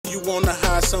you wanna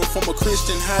hide something from a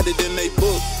Christian, hide it in they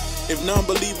book. If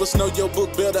non-believers know your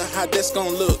book better, how that's gonna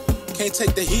look. Can't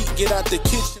take the heat, get out the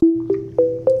kitchen.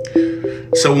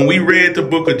 So when we read the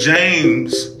book of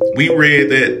James, we read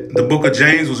that the book of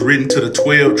James was written to the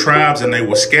 12 tribes and they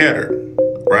were scattered,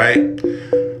 right?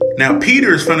 Now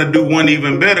Peter is finna do one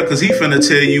even better, because he finna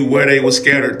tell you where they were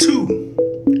scattered to.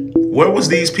 Where was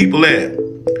these people at?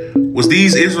 Was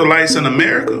these Israelites in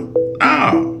America?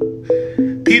 No.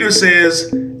 Peter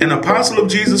says, an apostle of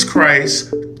Jesus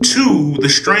Christ to the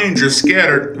strangers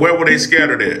scattered. Where were they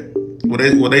scattered at?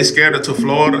 Were they scattered to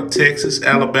Florida, Texas,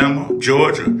 Alabama,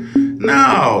 Georgia?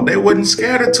 No, they wasn't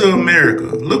scattered to America.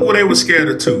 Look where they were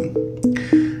scattered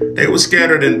to. They were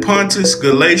scattered in Pontus,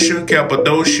 Galatia,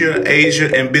 Cappadocia,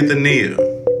 Asia, and Bithynia.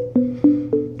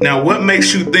 Now, what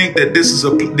makes you think that this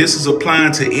is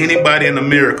applying to anybody in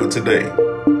America today?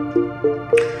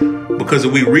 Because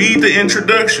if we read the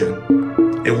introduction,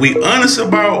 if we honest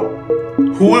about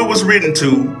who it was written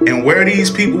to and where these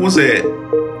people was at,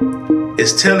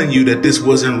 it's telling you that this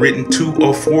wasn't written to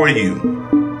or for you.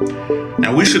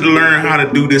 Now, we should learn how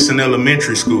to do this in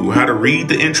elementary school, how to read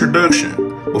the introduction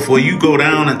before you go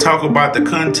down and talk about the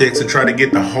context and try to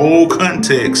get the whole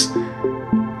context.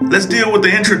 Let's deal with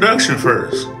the introduction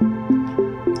first.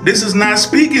 This is not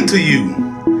speaking to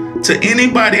you, to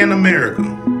anybody in America.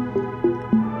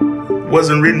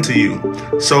 Wasn't written to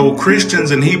you. So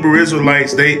Christians and Hebrew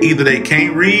Israelites, they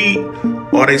can't read,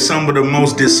 or they some of the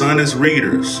most dishonest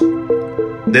readers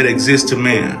that exist to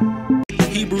man.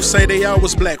 Hebrews say they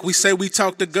always black. We say we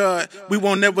talk to God. We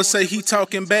won't never say he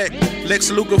talking back.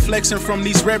 Lex Luger flexing from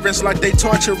these reverends like they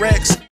torture racks.